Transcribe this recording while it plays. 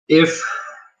If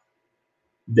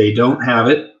they don't have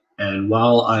it, and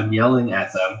while I'm yelling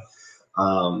at them,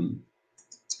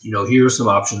 here are some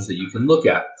options that you can look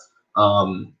at.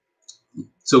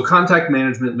 So contact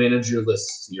management, manage your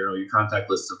lists, your contact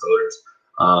lists of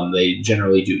voters. They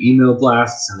generally do email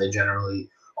blasts, and they generally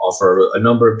offer a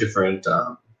number of different,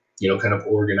 kind of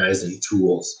organizing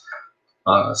tools.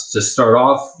 To start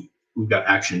off, we've got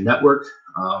Action Network.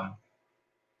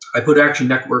 I put Action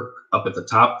Network up at the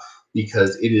top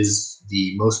because it is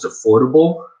the most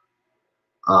affordable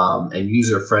and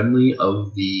user-friendly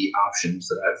of the options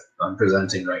that I'm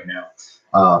presenting right now.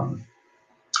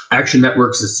 Action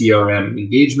Network is a CRM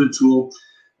engagement tool,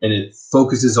 and it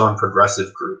focuses on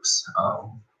progressive groups.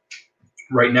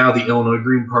 Right now, the Illinois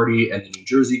Green Party and the New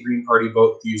Jersey Green Party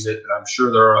both use it, and I'm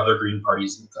sure there are other Green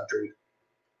parties in the country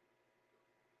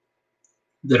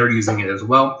that are using it as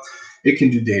well. It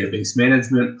can do database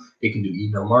management. It can do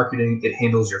email marketing. It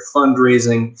handles your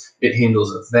fundraising. It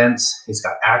handles events. It's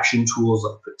got action tools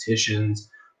like petitions.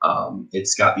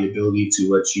 It's got the ability to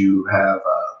let you have,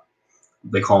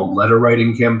 they call them letter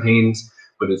writing campaigns,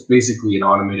 but it's basically an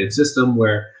automated system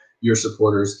where your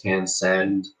supporters can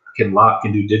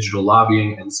do digital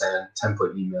lobbying and send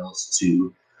template emails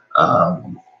to,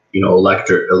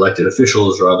 elected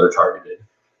officials or other targeted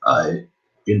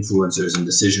influencers and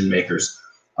decision makers.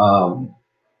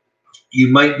 You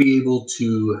might be able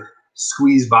to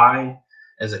squeeze by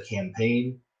as a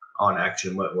campaign on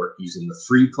Action Network using the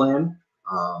free plan,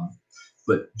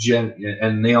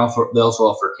 they also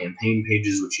offer campaign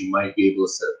pages, which you might be able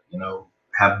to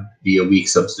have be a weak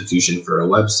substitution for a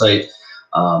website.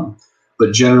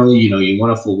 But generally, you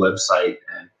want a full website,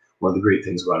 and one of the great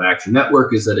things about Action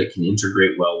Network is that it can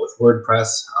integrate well with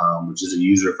WordPress, which is a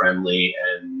user-friendly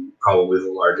and probably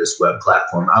the largest web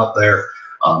platform out there.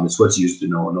 It's what's used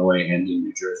in Illinois and in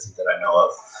New Jersey that I know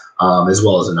of, as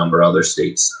well as a number of other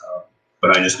states.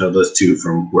 But I just know those two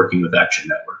from working with Action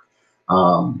Network.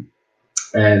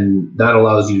 And that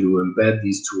allows you to embed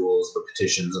these tools, the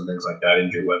petitions and things like that,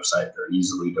 into your website. They're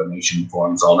easily donation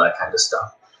forms, all that kind of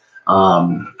stuff.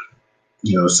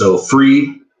 So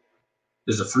free.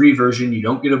 There's a free version. You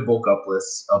don't get a bulk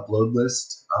upload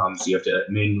list. So you have to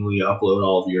manually upload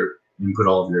input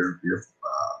all of your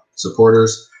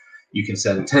supporters. You can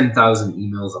send 10,000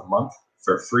 emails a month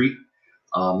for free.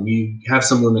 You have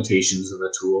some limitations in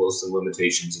the tools, some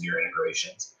limitations in your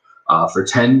integrations. For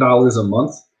 $10 a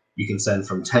month, you can send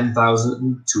from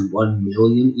 10,000 to 1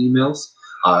 million emails.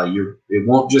 It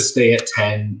won't just stay at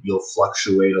 10. You'll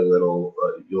fluctuate a little.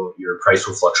 Your price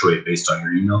will fluctuate based on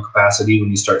your email capacity when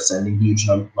you start sending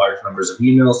large numbers of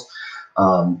emails.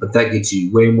 But that gets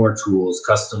you way more tools,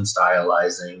 custom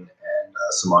stylizing, and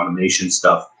some automation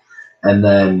stuff. And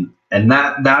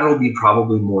that'll be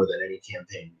probably more than any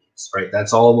campaign needs, right?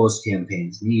 That's all most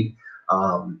campaigns need.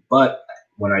 But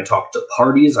when I talk to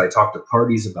parties about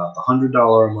the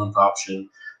 $100 a month option,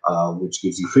 which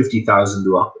gives you 50,000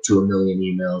 to a million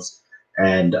emails.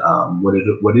 And what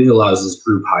it allows is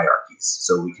group hierarchies.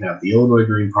 So we can have the Illinois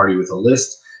Green Party with a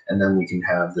list, and then we can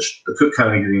have the Cook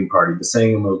County Green Party, the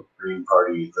Sangamon Green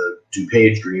Party, the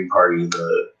DuPage Green Party,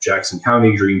 the Jackson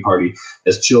County Green Party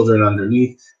as children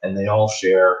underneath, and they all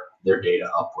share their data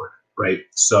upward, right?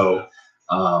 So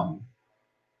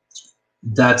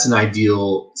that's an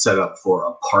ideal setup for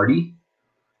a party.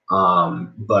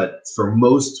 But for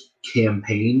most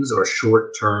campaigns or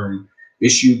short-term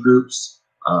issue groups,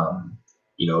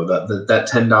 that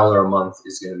 $10 a month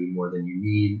is going to be more than you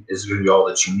need, is going to be all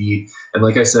that you need. And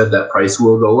like I said, that price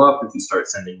will go up if you start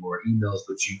sending more emails,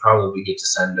 but you probably get to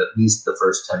send at least the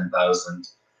first 10,000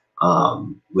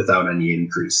 without any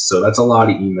increase. So that's a lot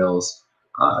of emails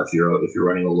if you're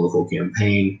running a local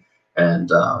campaign, and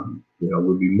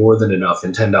would be more than enough.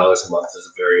 And $10 a month is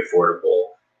a very affordable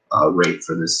rate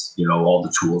for this, all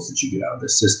the tools that you get out of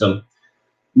this system.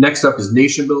 Next up is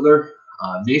Nation Builder.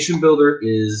 Nation Builder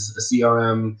is a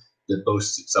CRM that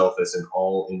boasts itself as an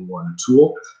all-in-one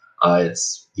tool.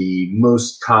 It's the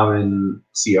most common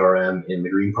CRM in the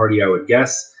Green Party, I would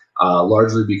guess,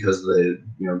 largely because the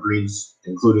Greens,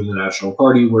 including the National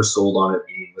Party, were sold on it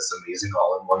being this amazing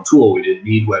all-in-one tool. We didn't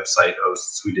need website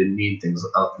hosts. We didn't need these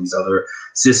other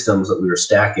systems that we were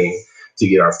stacking to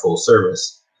get our full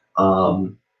service.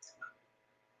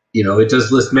 It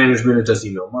does list management, it does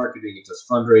email marketing, it does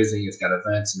fundraising, it's got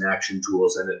events and action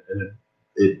tools, and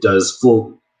it does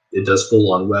full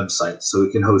on websites, so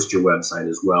it can host your website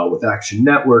as well. With Action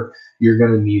Network, you're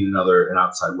going to need an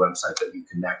outside website that you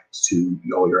connect to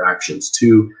all your actions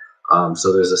to.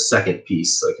 So there's a second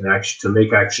piece, like to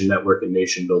make Action Network and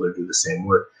Nation Builder do the same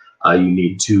work. You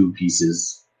need two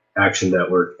pieces, Action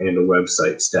Network and a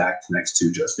website stacked next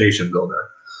to just Nation Builder.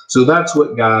 So that's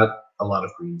what got a lot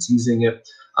of Greens using it.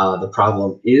 The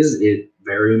problem is it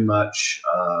very much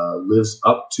lives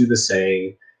up to the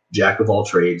saying, jack of all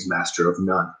trades, master of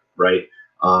none, right?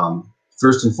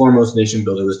 First and foremost, Nation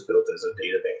Builder was built as a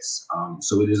database.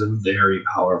 So it is a very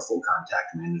powerful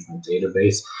contact management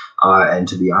database. And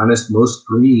to be honest, most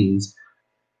Greens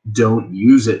don't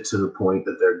use it to the point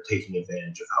that they're taking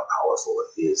advantage of how powerful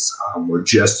it is. We're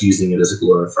just using it as a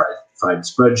glorified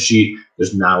spreadsheet.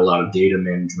 There's not a lot of data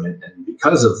management. And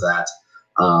because of that,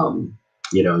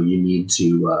 you know, you need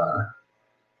to,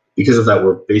 because of that,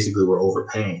 we're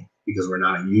overpaying because we're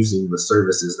not using the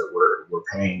services that we're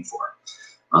paying for.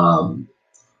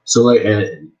 So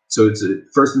it's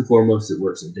first and foremost, it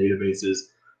works in databases.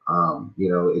 You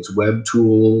know, its web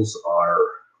tools are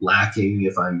lacking,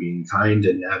 if I'm being kind,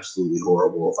 and absolutely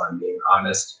horrible, if I'm being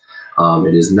honest.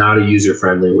 It is not a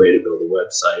user-friendly way to build a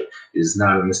website. It is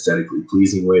not an aesthetically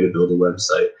pleasing way to build a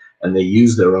website, and they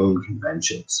use their own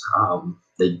conventions.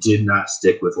 They did not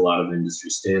stick with a lot of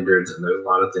industry standards, and there's a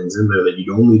lot of things in there that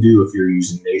you'd only do if you're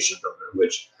using Nation Builder,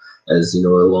 which, as you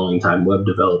know, a long-time web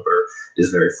developer, is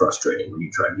very frustrating when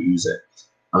you try to use it.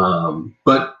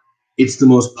 But it's the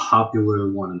most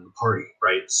popular one in the party,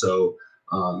 right? So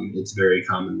it's very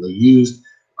commonly used.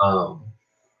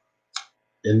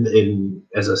 And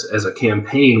as a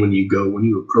campaign, when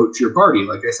you approach your party,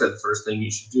 like I said, the first thing you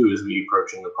should do is be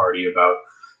approaching the party about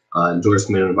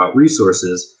endorsement and about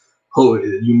resources.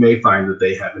 You may find that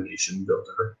they have a Nation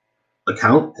Builder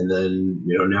account, and then,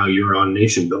 you know, now you're on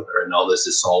Nation Builder and all this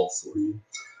is solved for you.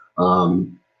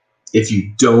 If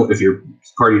your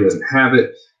party doesn't have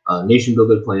it, Nation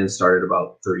Builder plans start at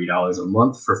about $30 a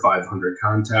month for 500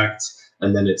 contacts,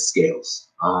 and then it scales.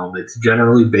 It's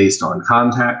generally based on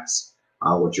contacts,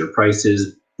 what your price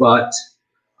is, but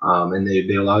and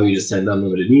they allow you to send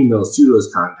unlimited emails to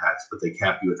those contacts, but they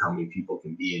cap you with how many people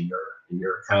can be in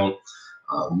your account.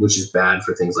 Which is bad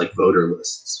for things like voter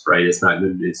lists, right? It's not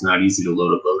good. It's not easy to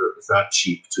load a voter. It's not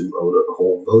cheap to load a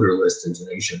whole voter list into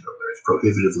Nation Builder. It's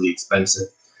prohibitively expensive.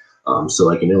 So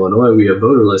like in Illinois, we have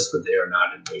voter lists, but they are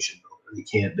not in Nation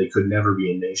Builder. They could never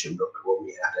be in Nation Builder when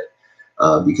we had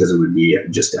it, because it would be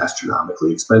just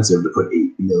astronomically expensive to put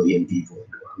 8 million people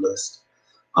into our list.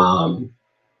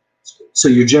 So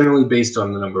you're generally based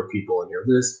on the number of people on your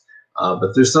list.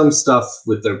 But there's some stuff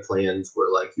with their plans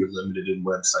where, like, you're limited in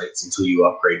websites until you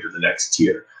upgrade to the next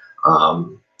tier.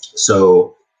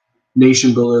 So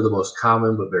Nation Builder, the most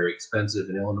common but very expensive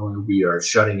in Illinois, we are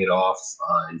shutting it off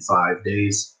in 5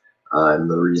 days.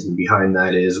 And the reason behind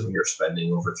that is when you're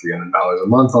spending over $300 a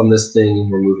month on this thing,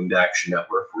 we're moving to Action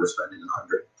Network, we're spending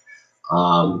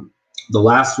 $100. The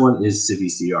last one is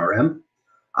CiviCRM.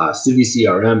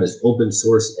 CiviCRM is open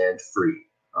source and free.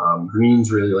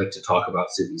 Greens really like to talk about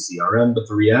CiviCRM, but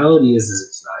the reality is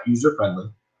it's not user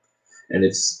friendly, and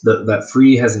it's that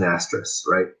free has an asterisk,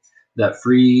 right? That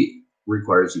free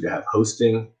requires you to have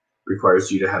hosting,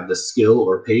 requires you to have the skill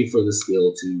or pay for the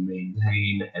skill to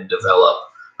maintain and develop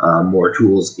more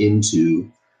tools into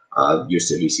your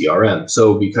CiviCRM.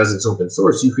 So because it's open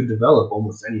source, you could develop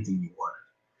almost anything you want.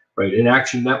 Right, and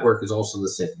Action Network is also the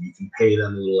same. You can pay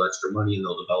them a little extra money and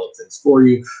they'll develop things for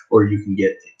you, or you can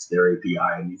get into their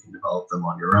API and you can develop them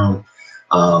on your own.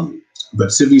 But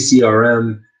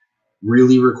CiviCRM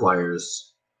really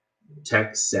requires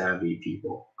tech-savvy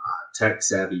people,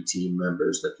 tech-savvy team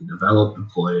members that can develop,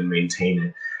 deploy, and maintain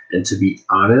it. And to be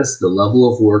honest, the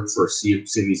level of work for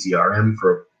CiviCRM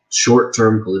for a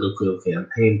short-term political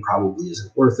campaign probably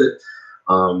isn't worth it.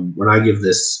 When I give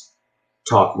this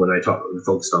talk, when I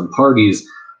focused on parties,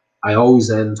 I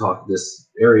always end this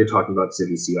area talking about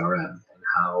CiviCRM and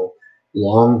how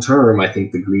long-term I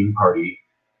think the Green Party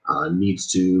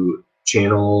needs to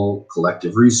channel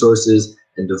collective resources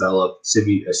and develop a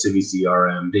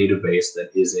CiviCRM database that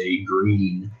is a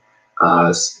green,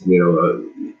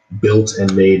 built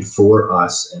and made for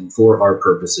us and for our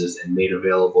purposes and made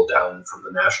available down from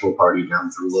the national party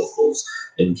down through locals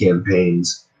and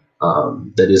campaigns.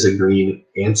 That is a green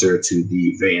answer to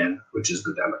the VAN, which is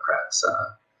the Democrats'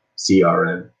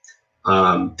 CRM.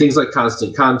 Things like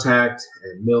Constant Contact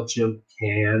and MailChimp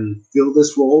can fill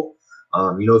this role.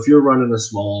 If you're running a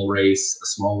small race, a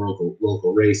small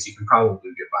local race, you can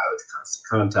probably get by with a Constant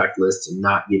Contact list and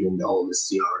not get into all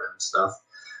this CRM stuff.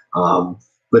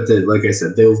 But like I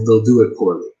said, they'll do it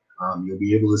poorly. You'll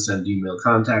be able to send email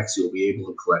contacts. You'll be able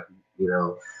to collect,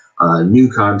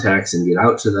 new contacts and get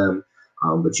out to them.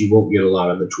 But you won't get a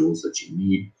lot of the tools that you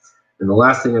need. And the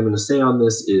last thing I'm going to say on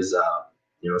this is,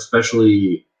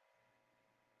 especially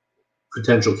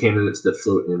potential candidates that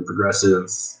float in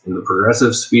the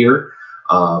progressive sphere,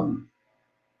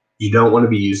 you don't want to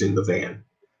be using the VAN.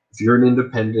 If you're an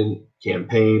independent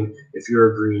campaign, if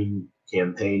you're a green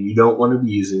campaign, you don't want to be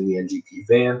using the NGP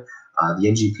van. The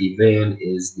NGP van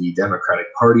is the Democratic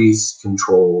Party's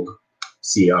controlled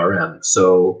CRM.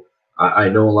 So I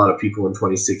know a lot of people in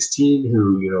 2016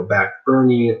 who, backed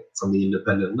Bernie from the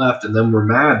independent left, and then were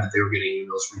mad that they were getting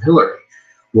emails from Hillary.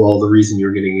 Well, the reason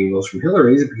you're getting emails from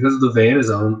Hillary is because the van is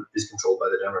controlled by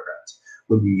the Democrats.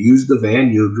 When you use the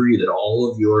van, you agree that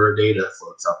all of your data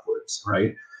floats upwards,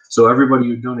 right? So everybody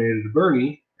who donated to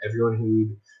Bernie, everyone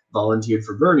who volunteered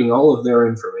for Bernie, all of their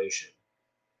information,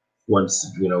 once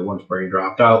Bernie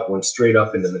dropped out, went straight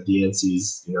up into the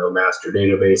DNC's master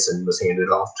database and was handed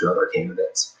off to other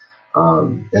candidates.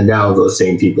 And now those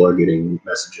same people are getting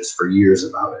messages for years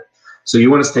about it. So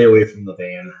you want to stay away from the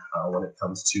van when it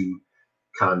comes to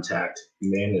contact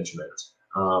management.